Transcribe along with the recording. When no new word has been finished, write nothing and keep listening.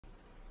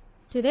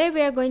Today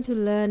we are going to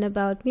learn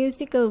about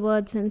musical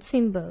words and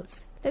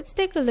symbols. Let's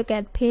take a look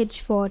at page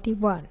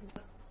 41.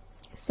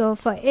 So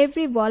for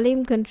every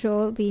volume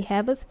control we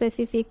have a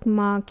specific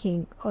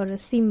marking or a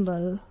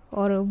symbol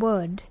or a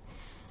word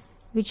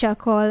which are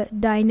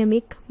called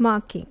dynamic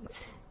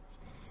markings.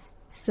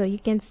 So you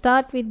can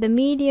start with the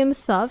medium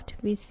soft,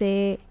 we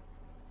say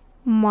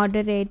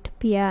moderate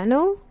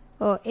piano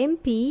or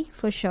MP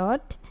for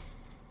short,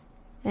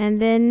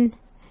 and then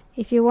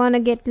if you want to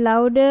get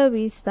louder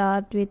we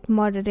start with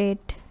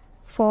moderate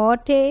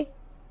forte,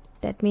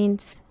 that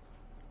means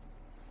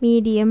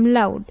medium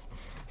loud.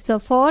 So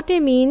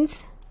forte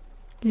means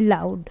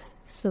loud,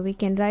 so we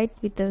can write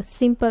with a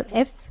simple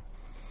F,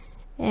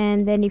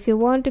 and then if you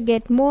want to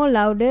get more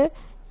louder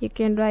you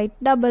can write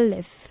double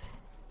F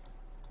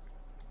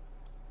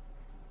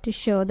to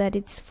show that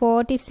it's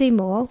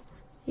fortissimo,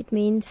 it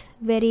means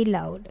very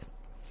loud.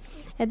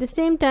 At the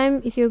same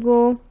time, if you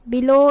go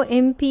below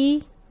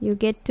MP you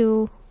get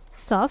to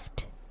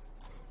soft,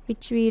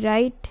 which we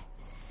write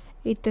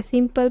with a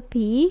simple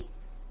P,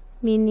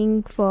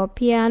 meaning for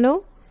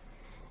piano,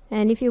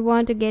 and if you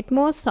want to get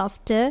more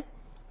softer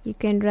you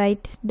can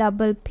write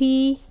double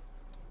P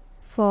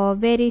for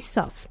very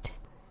soft.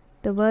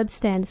 The word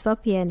stands for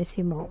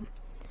pianissimo.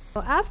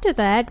 So after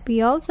that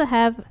we also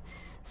have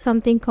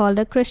something called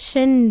a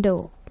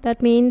crescendo.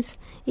 That means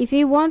if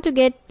you want to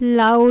get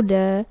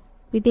louder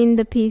within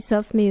the piece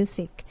of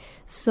music,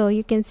 so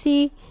you can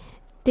see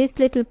this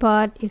little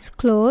part is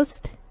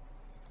closed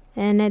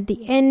and at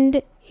the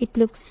end it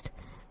looks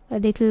a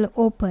little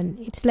open.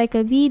 It's like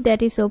a V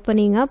that is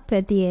opening up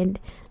at the end.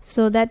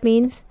 So that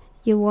means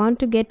you want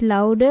to get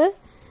louder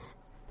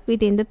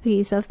within the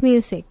piece of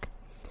music.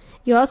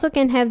 You also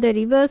can have the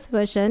reverse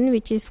version,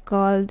 which is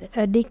called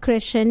a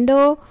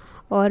decrescendo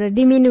or a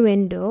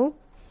diminuendo,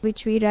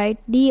 which we write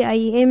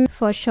DIM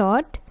for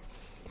short.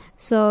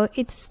 So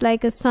it's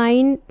like a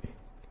sign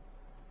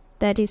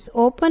that is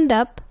opened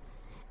up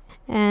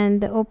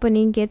and the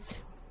opening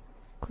gets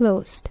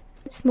closed.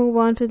 Let's move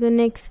on to the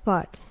next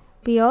part.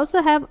 We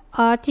also have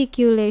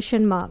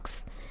articulation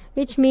marks,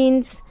 which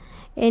means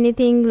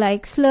anything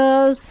like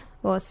slurs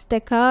or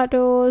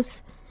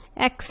staccatos,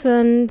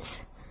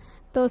 accents,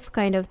 those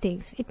kind of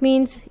things. It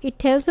means it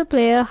tells the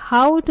player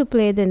how to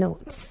play the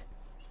notes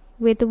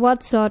with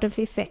what sort of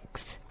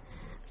effects.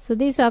 So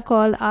these are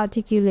called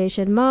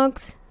articulation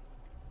marks.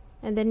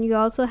 And then you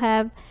also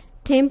have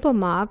tempo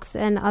marks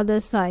and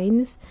other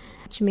signs,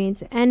 which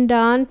means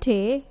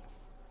andante,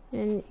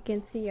 and you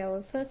can see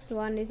our first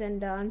one is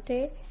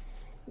andante.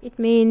 It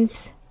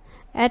means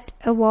at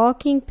a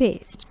walking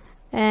pace,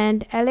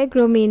 and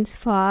allegro means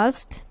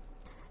fast,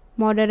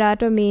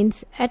 moderato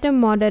means at a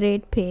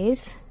moderate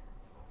pace.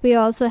 We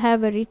also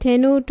have a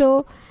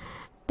ritenuto,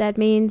 that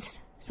means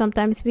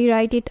sometimes we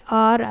write it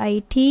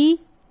RIT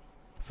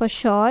for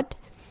short,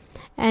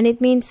 and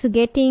it means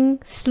getting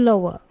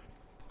slower.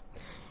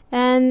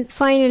 And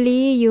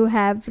finally you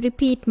have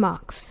repeat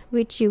marks,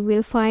 which you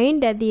will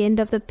find at the end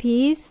of the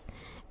piece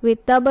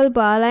with double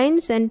bar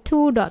lines and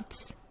two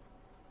dots.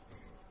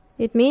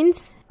 It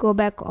means go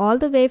back all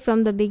the way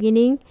from the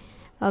beginning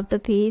of the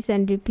piece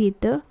and repeat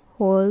the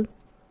whole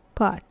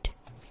part.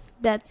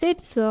 That's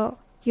it. So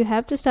you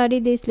have to study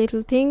these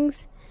little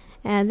things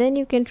and then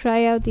you can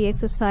try out the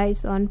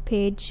exercise on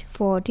page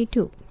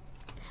 42.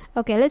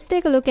 Okay, let's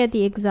take a look at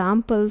the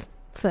example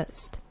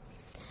first.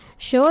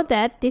 Show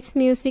that this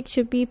music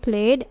should be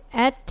played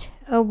at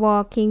a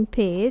walking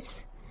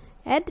pace.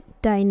 Add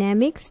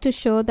dynamics to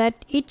show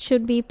that it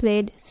should be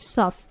played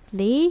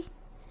softly.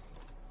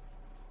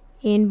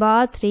 In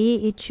bar 3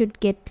 it should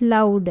get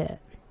louder,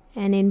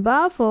 and in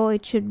bar 4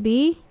 it should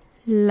be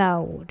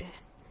loud.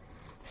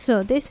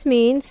 So this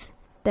means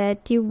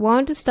that you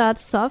want to start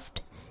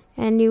soft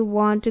and you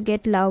want to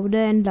get louder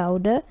and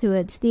louder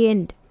towards the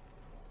end.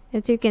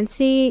 As you can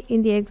see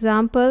in the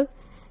example,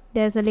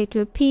 there's a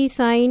little P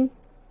sign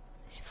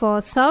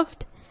for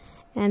soft,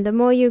 and the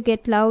more you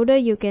get louder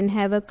you can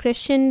have a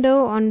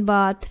crescendo on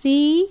bar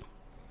 3.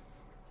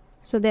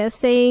 So they're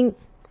saying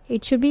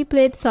it should be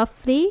played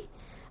softly,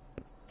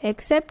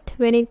 except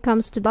when it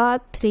comes to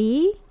bar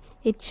 3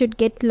 it should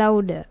get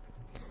louder.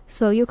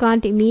 So you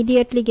can't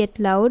immediately get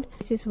loud.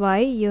 This is why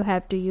you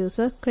have to use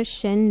a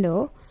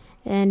crescendo,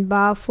 and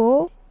bar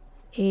 4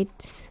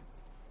 it's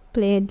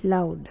played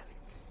loud.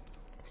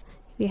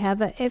 We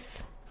have a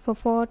F for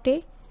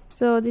forte.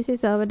 So this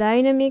is our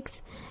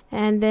dynamics,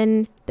 and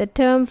then the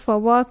term for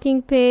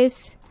walking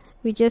pace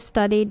we just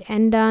studied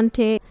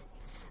andante.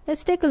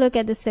 Let's take a look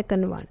at the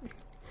second one.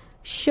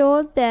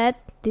 Show that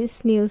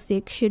this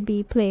music should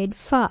be played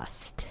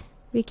fast.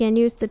 We can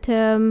use the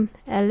term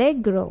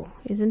allegro,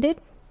 isn't it?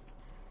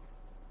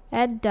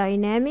 Add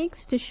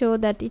dynamics to show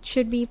that it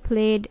should be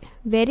played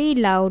very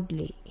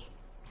loudly.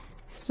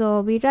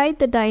 So we write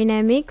the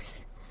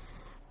dynamics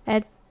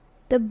at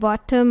the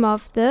bottom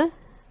of the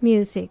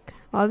music.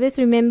 Always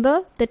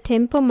remember the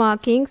tempo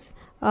markings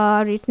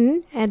are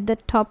written at the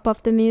top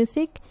of the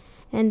music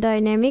and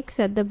dynamics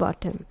at the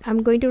bottom.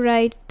 I'm going to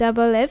write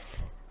double F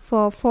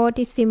for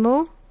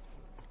fortissimo,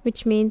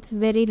 which means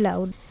very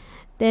loud.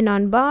 Then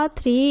on bar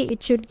 3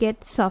 it should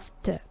get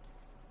softer.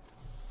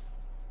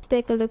 Let's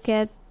take a look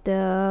at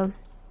the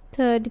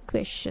third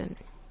question.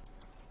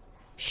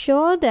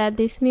 Show that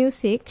this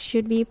music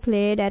should be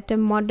played at a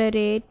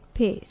moderate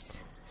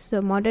pace.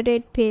 So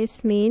moderate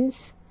pace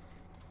means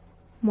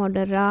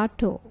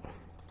moderato.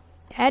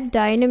 Add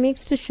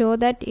dynamics to show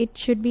that it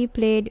should be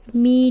played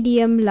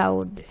medium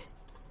loud.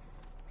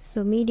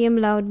 So medium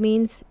loud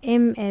means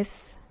MF,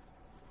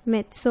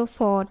 mezzo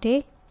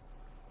forte.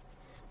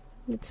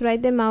 Let's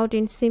write them out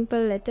in simple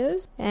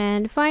letters.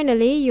 And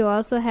finally, you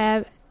also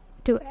have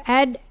to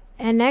add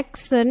an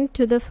accent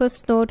to the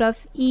first note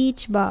of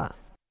each bar.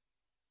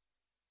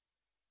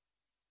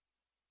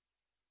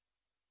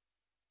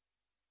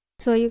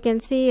 So you can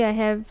see I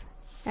have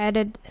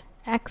added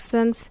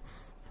accents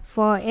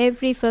for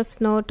every first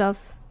note of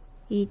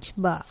each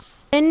bar.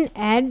 Then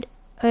add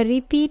a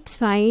repeat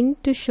sign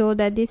to show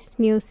that this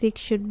music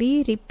should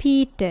be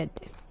repeated.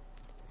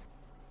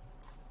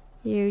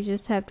 You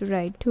just have to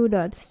write 2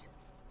 dots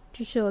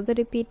to show the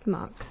repeat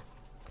mark.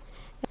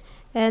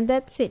 And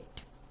that's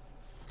it.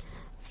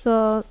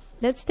 So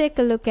let's take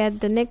a look at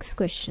the next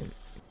question.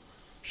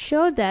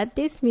 Show that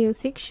this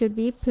music should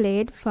be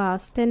played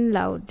fast and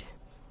loud.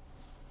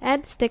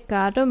 Add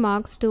staccato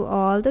marks to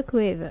all the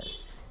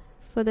quavers.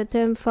 For the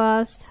term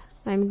fast,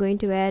 I'm going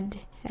to add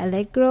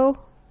allegro.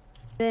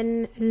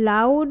 Then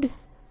loud,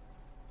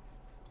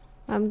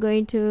 I'm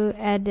going to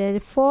add a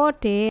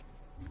forte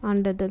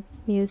under the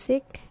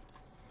music.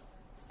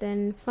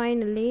 Then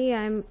finally,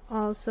 I'm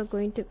also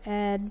going to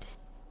add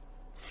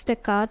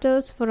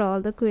staccatos for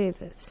all the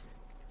quavers.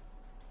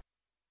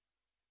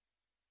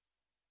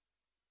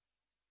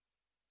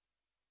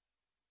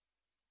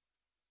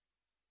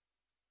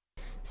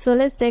 So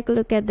let's take a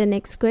look at the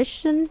next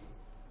question.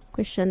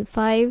 Question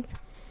 5.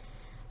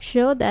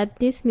 Show that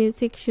this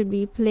music should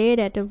be played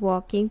at a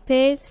walking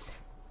pace,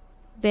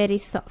 very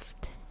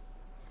soft.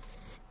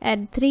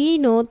 Add 3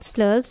 note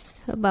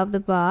slurs above the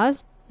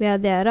bars where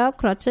there are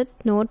crotchet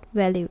note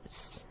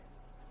values.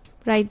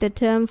 Write the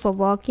term for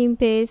walking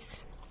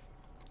pace,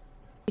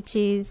 which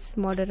is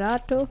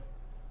moderato.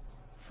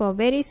 For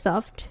very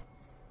soft,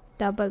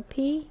 double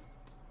P.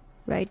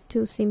 Write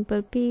 2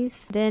 simple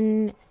P's.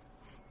 Then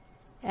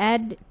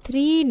add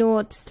 3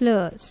 note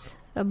slurs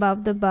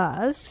above the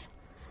bars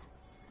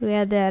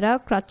where there are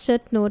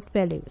crotchet note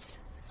values.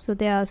 So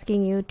they are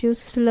asking you to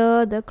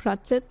slur the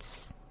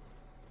crotchets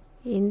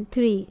in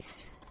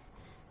 3s.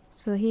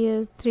 So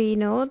here's 3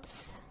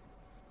 notes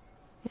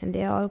and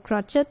they are all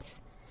crotchets.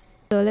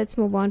 So let's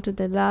move on to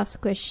the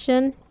last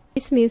question.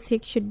 This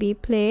music should be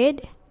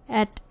played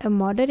at a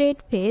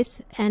moderate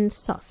pace and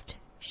soft.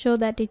 Show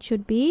that it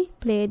should be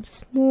played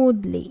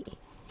smoothly.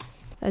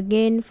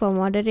 Again, for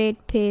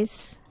moderate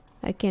pace,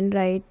 I can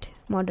write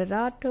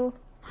moderato.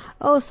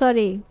 Oh,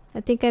 sorry,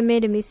 I think I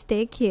made a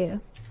mistake here.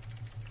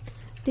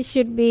 This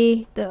should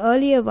be, the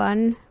earlier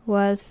one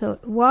was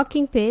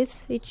walking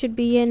pace. It should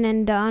be an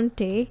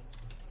andante,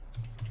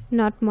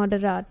 not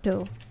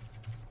moderato.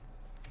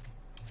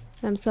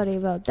 I'm sorry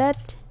about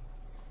that.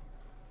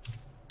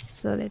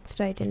 So let's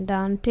write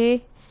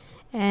andante.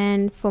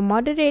 And for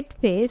moderate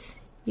pace,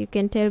 you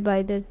can tell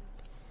by the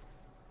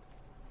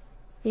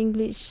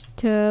English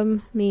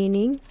term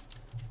meaning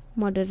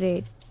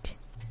moderate,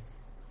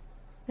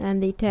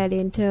 and the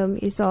Italian term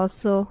is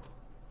also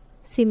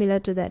similar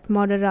to that,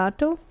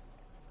 moderato.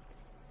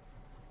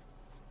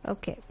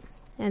 Okay,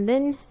 and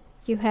then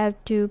you have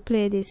to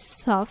play this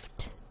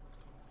soft.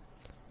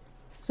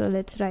 So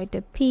let's write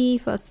a P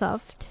for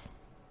soft.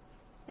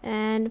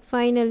 And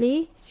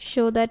finally,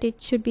 show that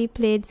it should be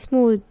played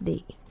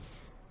smoothly.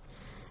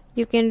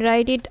 You can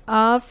write it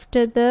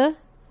after the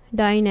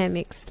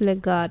dynamics,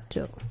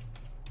 legato.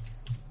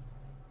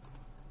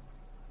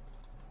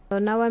 So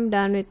now I'm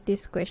done with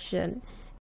this question.